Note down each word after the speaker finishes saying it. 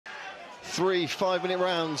3 5-minute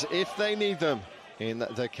rounds if they need them in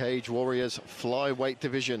the Cage Warriors flyweight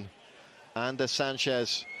division. Ander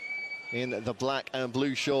Sanchez in the black and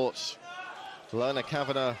blue shorts. Lone'er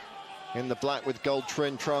Kavanagh in the black with gold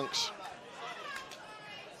trim trunks.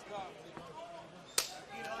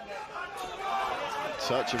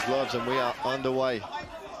 Touch of gloves and we are underway.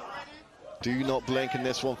 Do not blink in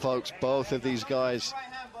this one, folks. Both of these guys,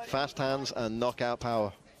 fast hands and knockout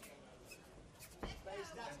power.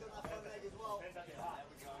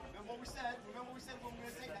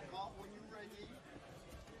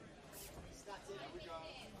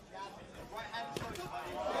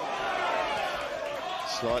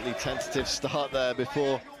 Slightly tentative start there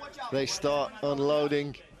before they start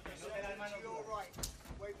unloading.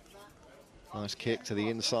 Nice kick to the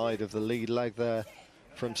inside of the lead leg there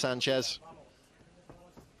from Sanchez.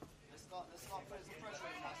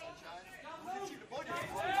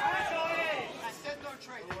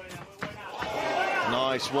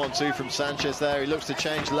 Nice 1-2 from Sanchez there. He looks to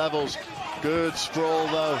change levels. Good sprawl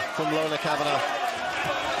though from Lone'er Kavanagh.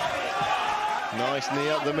 Nice knee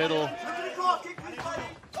up the middle.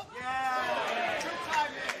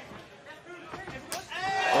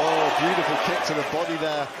 Oh, beautiful kick to the body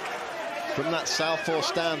there from that southpaw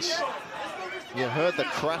stance. You heard the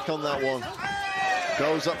crack on that one.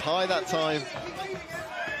 Goes up high that time.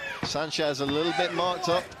 Sanchez a little bit marked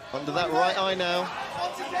up under that right eye now.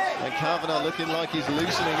 And Kavanagh looking like he's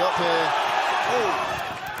loosening up here. Oh.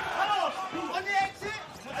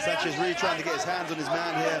 Sanchez really trying to get his hands on his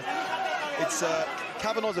man here. It's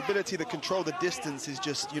Kavanagh's ability to control the distance is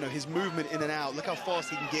just, you know, his movement in and out. Look how fast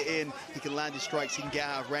he can get in, he can land his strikes, he can get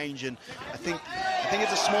out of range. And I think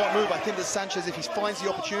it's a smart move. I think that Sanchez, if he finds the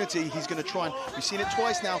opportunity, he's going to try and, we've seen it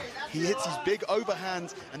twice now, he hits these big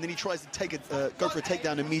overhands and then he tries to take it, go for a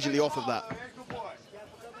takedown immediately off of that.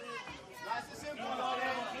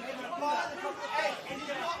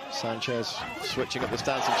 Sanchez switching up the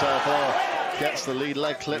stance himself. Oh, gets the lead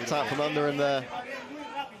leg clipped out from under him there.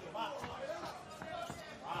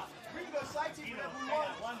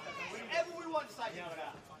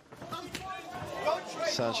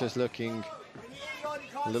 Sanchez looking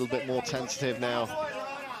a little bit more tentative now.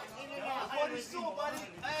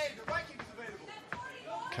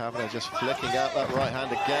 Kavanagh just flicking out that right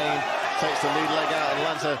hand again. Takes the lead leg out and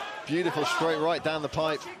lands a beautiful straight right down the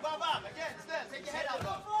pipe.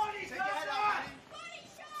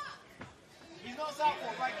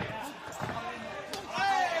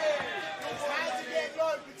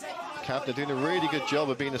 Kavanagh doing a really good job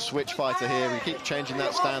of being a switch fighter here. He keeps changing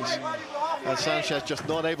that stance. And Sanchez just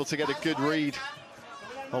not able to get a good read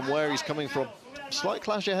on where he's coming from. Slight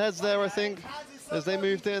clash of heads there, I think, as they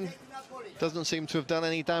moved in. Doesn't seem to have done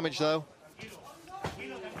any damage, though.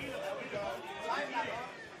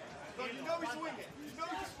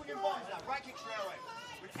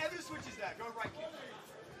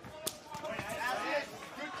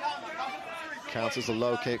 Counters a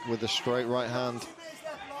low kick with a straight right hand.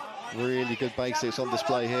 Really good basics on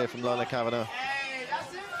display here from Lone'er Kavanagh.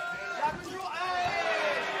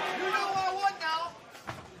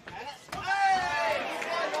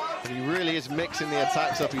 He really is mixing the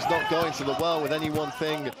attacks up. He's not going to the well with any one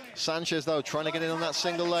thing. Sanchez, though, trying to get in on that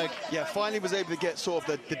single leg. Yeah, finally was able to get sort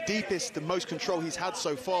of the deepest, the most control he's had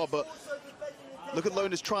so far, but look at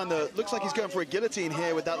Lone'er's trying to, looks like he's going for a guillotine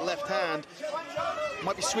here with that left hand.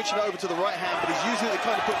 Might be switching over to the right hand, but he's using it to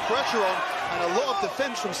kind of put pressure on, and a lot of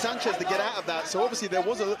defense from Sanchez to get out of that. So obviously there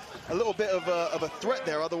was a little bit of a threat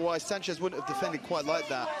there, otherwise Sanchez wouldn't have defended quite like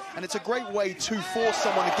that. And it's a great way to force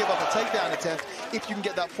someone to give up a takedown attempt if you can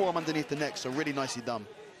get that forearm underneath the neck, so really nicely done.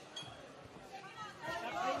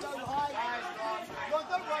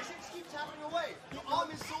 Don't rush it, just keep tapping away. Your arm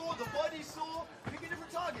is sore, the body's sore, pick a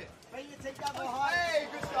different target. Hey,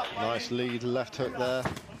 good stuff, buddy. Nice lead left hook there.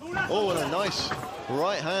 Oh, and a nice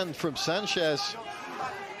right hand from Sanchez.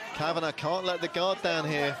 Kavanagh can't let the guard down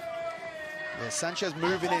here. Yeah, Sanchez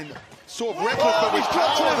moving in, sort of reckless, but with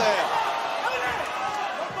power there.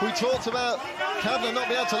 We talked about Kavanagh not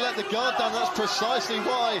being able to let the guard down. That's precisely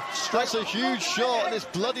why. That's a huge shot, and it's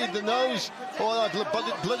bloodied the nose, or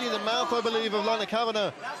bloodied the mouth, I believe, of Lone'er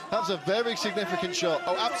Kavanagh. That's a very significant shot.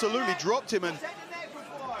 Oh, absolutely, dropped him, and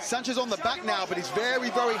Sanchez on the back now, but he's very,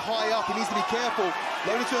 very high up. He needs to be careful.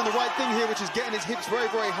 Lone'er's doing the right thing here, which is getting his hips very,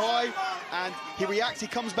 very high. And he reacts, he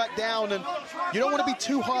comes back down, and you don't want to be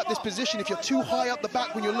too high up this position. If you're too high up the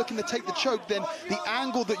back when you're looking to take the choke, then the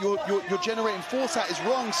angle that you're generating force at is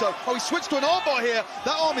wrong. So, oh, he switched to an armbar here.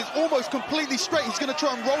 That arm is almost completely straight. He's going to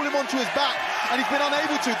try and roll him onto his back, and he's been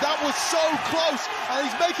unable to. That was so close, and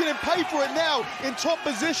he's making him pay for it now in top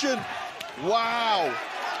position. Wow.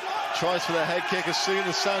 tries for the head kick as soon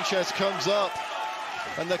as Sanchez comes up.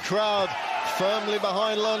 And the crowd firmly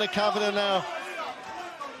behind Lone'er Kavanagh now.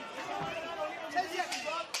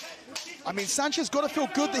 I mean, Sanchez got to feel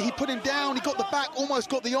good that he put him down. He got the back, almost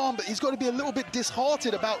got the arm, but he's got to be a little bit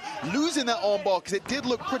disheartened about losing that arm bar because it did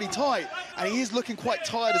look pretty tight, and he is looking quite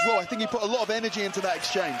tired as well. I think he put a lot of energy into that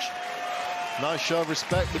exchange. Nice show of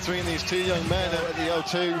respect between these two young men at the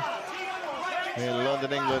O2 in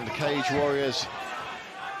London, England. Cage Warriors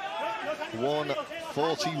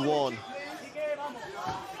 141.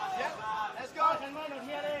 Let's go.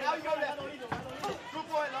 Now you go left. Good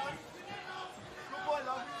boy, Lon. Good boy,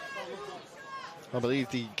 Lon. I believe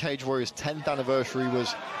the Cage Warriors 10th anniversary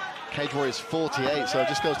was Cage Warriors 48, so it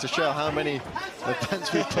just goes to show how many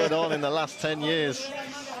events we've put on in the last 10 years.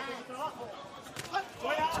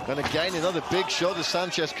 And again, another big shot as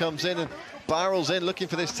Sanchez comes in and barrels in, looking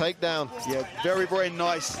for this takedown. Yeah, very, very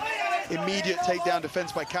nice immediate takedown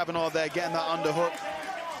defense by Kavanagh there, getting that underhook.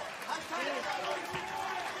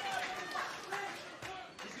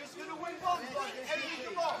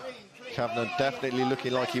 Kavanagh definitely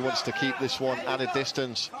looking like he wants to keep this one at a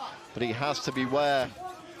distance, but he has to beware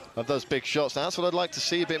of those big shots. Now, that's what I'd like to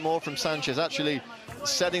see a bit more from Sanchez, actually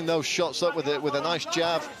setting those shots up with a nice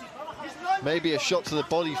jab, maybe a shot to the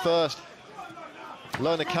body first.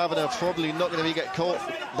 Lone'er Kavanagh probably not going to get caught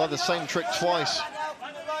by the same trick twice.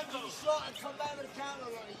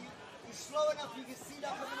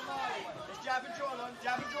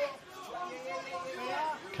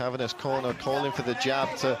 Kavanagh's corner calling for the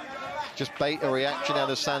jab to just bait a reaction out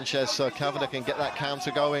of Sanchez so Kavanagh can get that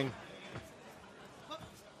counter going.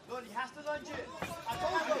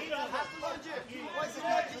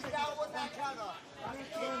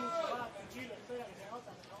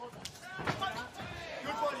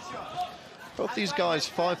 Both these guys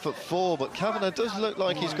 5'4", but Kavanagh does look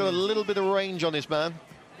like he's got a little bit of range on his man.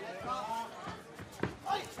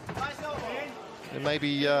 And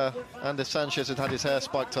maybe Ander Sanchez had his hair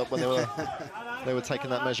spiked up when they were taking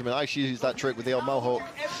that measurement. I actually used that trick with the old mohawk.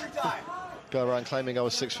 Go around claiming I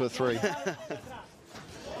was 6'3".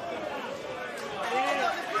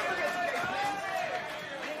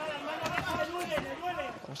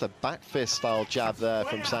 Almost a back fist style jab there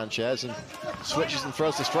from Sanchez, and switches and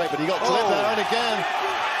throws the straight, but he got clipped there and again.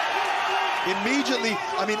 Immediately,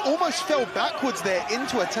 I mean, almost fell backwards there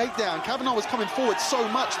into a takedown. Kavanagh was coming forward so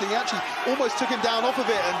much that he actually almost took him down off of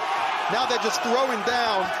it, and now they're just throwing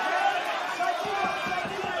down.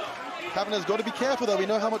 Kavanagh's got to be careful, though. We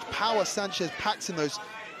know how much power Sanchez packs in those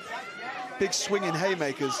big swinging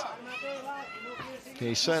haymakers.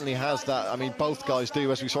 He certainly has that. I mean, both guys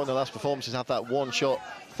do, as we saw in the last performances, have that one-shot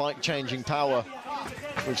fight-changing power.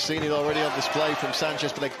 We've seen it already on display from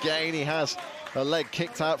Sanchez, but again, he has a leg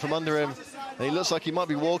kicked out from under him. And he looks like he might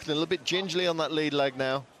be walking a little bit gingerly on that lead leg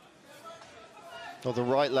now. Or the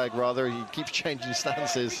right leg, rather. He keeps changing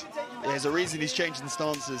stances. There's a reason he's changing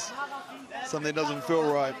stances. Something doesn't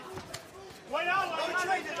feel right.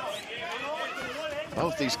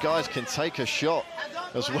 Both these guys can take a shot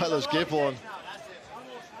as well as give one.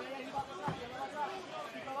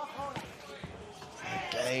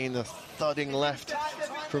 Again, a thudding left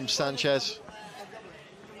from Sanchez.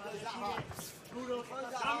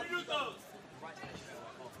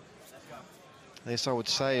 This, I would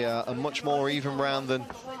say, a much more even round than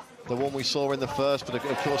the one we saw in the first, but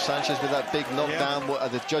of course Sanchez with that big knockdown. Yeah.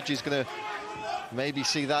 The judge is going to maybe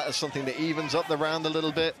see that as something that evens up the round a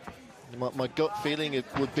little bit. My gut feeling it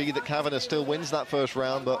would be that Kavanagh still wins that first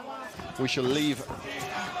round, but we shall leave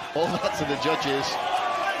all that to the judges.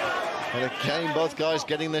 And again, both guys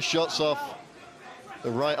getting their shots off.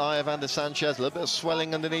 The right eye of Ander Sanchez, a little bit of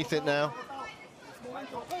swelling underneath it now.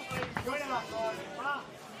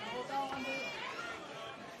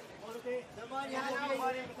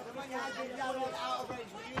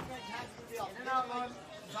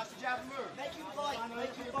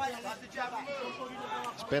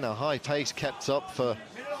 It's been a high pace kept up for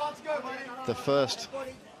the first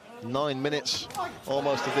 9 minutes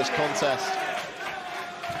almost of this contest.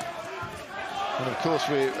 And of course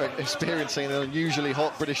we're experiencing an unusually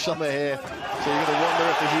hot British summer here, so you're going to wonder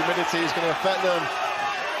if the humidity is going to affect them.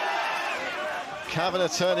 Kavanagh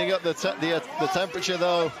turning up the temperature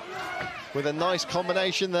though, with a nice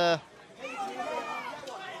combination there.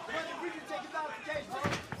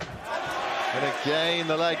 And again,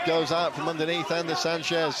 the leg goes out from underneath Ander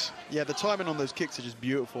Sanchez. Yeah, the timing on those kicks are just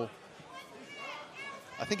beautiful.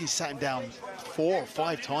 I think he's sat him down 4 or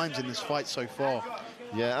 5 times in this fight so far.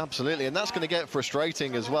 Yeah, absolutely, and that's going to get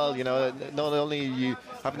frustrating as well. You know, not only are you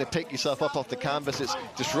having to pick yourself up off the canvas, it's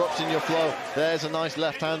disrupting your flow. There's a nice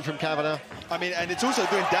left hand from Kavanagh. I mean, and it's also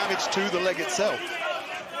doing damage to the leg itself.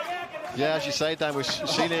 Yeah, as you say, Dan, we've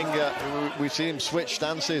seen him switch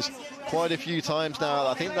stances quite a few times now.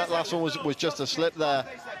 I think that last one was just a slip there.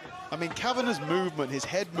 I mean, Kavanagh's movement, his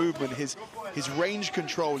head movement, his range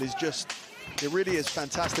control is just, it really is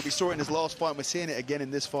fantastic. We saw it in his last fight, and we're seeing it again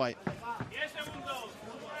in this fight.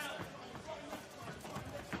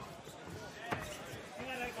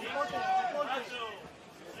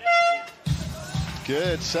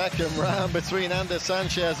 Good second round between Ander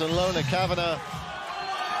Sanchez and Lone'er Kavanagh.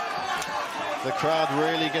 The crowd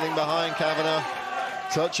really getting behind Kavanagh.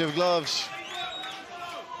 Touch of gloves.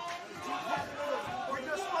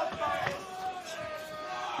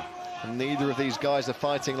 And neither of these guys are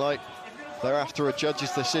fighting like they're after a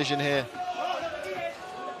judge's decision here.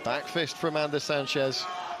 Back fist from Ander Sanchez.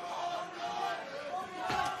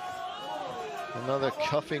 Another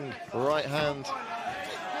cuffing right hand.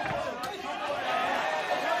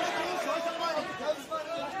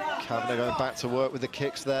 Kavanagh going back to work with the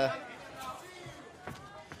kicks there.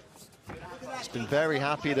 He's been very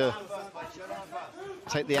happy to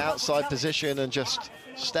take the outside position and just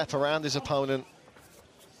step around his opponent.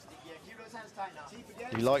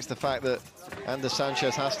 He likes the fact that Ander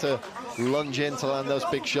Sanchez has to lunge in to land those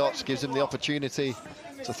big shots, gives him the opportunity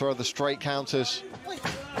to throw the straight counters.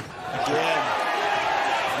 Again,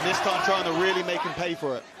 and this time trying to really make him pay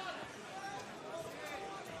for it.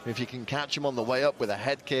 If you can catch him on the way up with a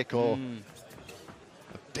head kick or a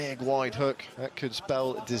big wide hook, that could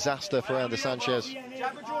spell disaster for Ander Sanchez.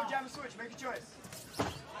 Jab or draw, jab or switch, make a choice.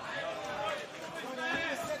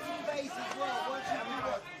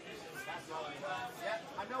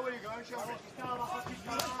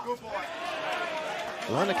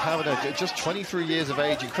 Lone'er Kavanagh, just 23 years of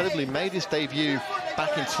age, incredibly made his debut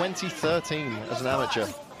back in 2013 as an amateur.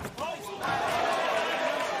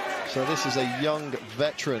 So this is a young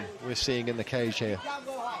veteran we're seeing in the cage here.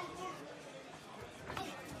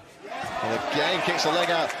 And again kicks the leg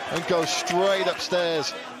out and goes straight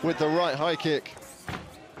upstairs with the right high kick.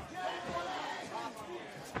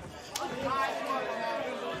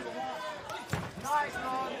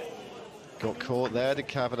 Got caught there to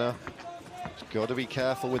Kavanagh. He's got to be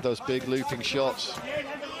careful with those big looping shots.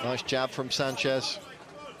 Nice jab from Sanchez.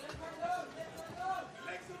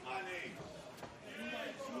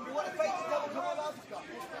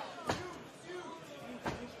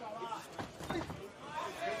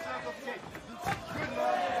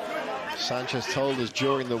 Sanchez told us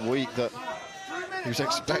during the week that he was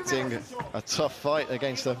expecting a tough fight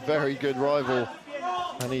against a very good rival,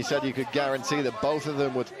 and he said he could guarantee that both of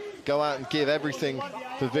them would go out and give everything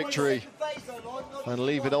for victory and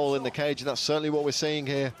leave it all in the cage, and that's certainly what we're seeing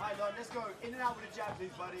here. Let's go in and out with a jab,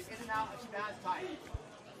 please, buddy. In and out, keep your hands tight.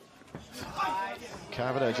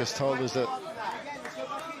 Kavanagh just told us that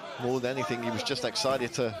more than anything, he was just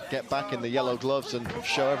excited to get back in the yellow gloves and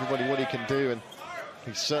show everybody what he can do, and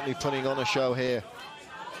he's certainly putting on a show here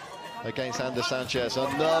against Ander Sanchez.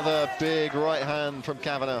 Another big right hand from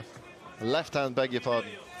Kavanagh. Left hand, beg your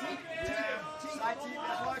pardon.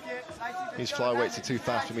 These flyweights are too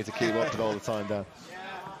fast for me to keep up with all the time, Dan.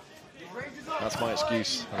 That's my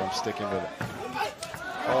excuse, and I'm sticking with it.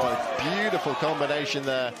 Oh, a beautiful combination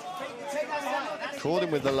there. Caught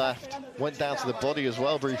him with the left. Went down to the body as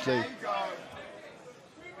well briefly.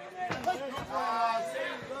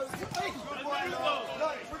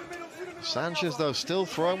 Sanchez, though, still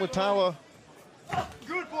throwing with power. There's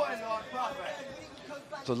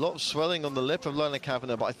a lot of swelling on the lip of Lone'er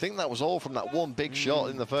Kavanagh, but I think that was all from that one big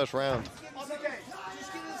shot in the first round.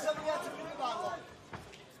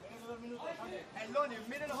 Hey, Lonnie, a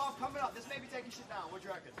minute and a half coming up. This may be taking shit down. What do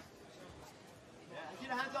you reckon? Keep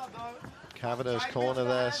your hands up, though. Kavanagh's corner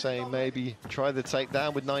there saying maybe try the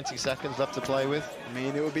takedown with 90 seconds left to play with. I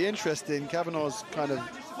mean, it would be interesting. Kavanagh's kind of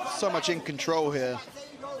so much in control here.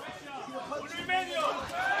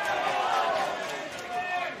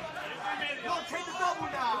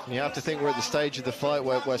 You have to think we're at the stage of the fight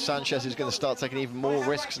where Sanchez is going to start taking even more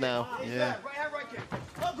risks now. Yeah.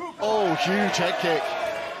 Oh, huge head kick.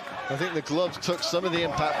 I think the gloves took some of the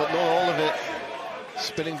impact, but not all of it.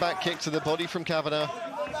 Spinning back kick to the body from Kavanagh.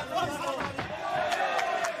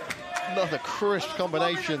 Another crisp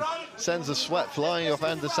combination. Sends the sweat flying off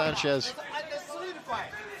Ander Sanchez.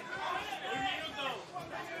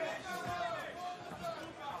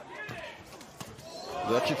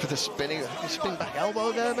 Looking for the spinning spin back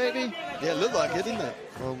elbow there, maybe? Yeah, it looked like it, didn't it?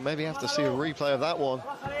 Well, maybe have to see a replay of that one.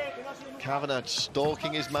 Kavanagh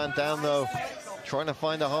stalking his man down, though. Trying to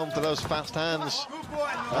find a home for those fast hands.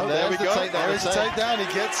 And there we go. There's the takedown.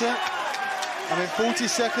 He gets it. I mean, 40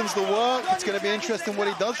 seconds to work. It's going to be interesting what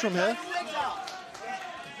he does from here.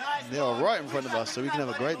 They are right in front of us, so we can have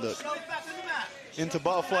a great look. into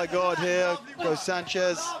butterfly guard here. Goes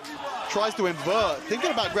Sanchez. Tries to invert.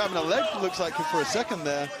 Thinking about grabbing a leg, looks like for a second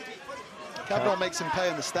there. Kavanagh makes him pay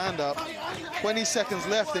in the stand-up. 20 seconds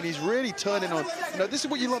left, and he's really turning on. You know, this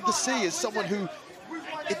is what you love to see, is someone who,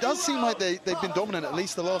 it does seem like they've been dominant at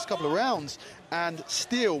least the last couple of rounds, and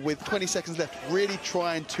still, with 20 seconds left, really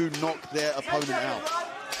trying to knock their opponent out.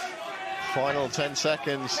 Final 10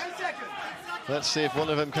 seconds. Let's see if one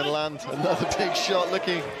of them can land another big shot,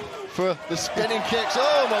 looking for the spinning kicks.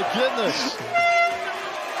 Oh, my goodness.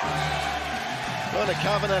 Lone'er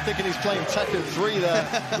Kavanagh thinking he's playing Tekken 3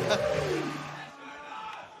 there.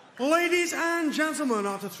 Ladies and gentlemen,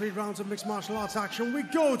 after 3 rounds of mixed martial arts action, we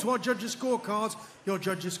go to our judges' scorecards. Your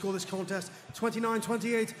judges score this contest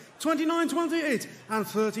 29-28, 29-28, and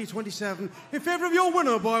 30-27 in favor of your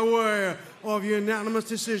winner by way of unanimous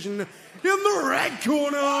decision. In the red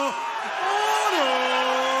corner,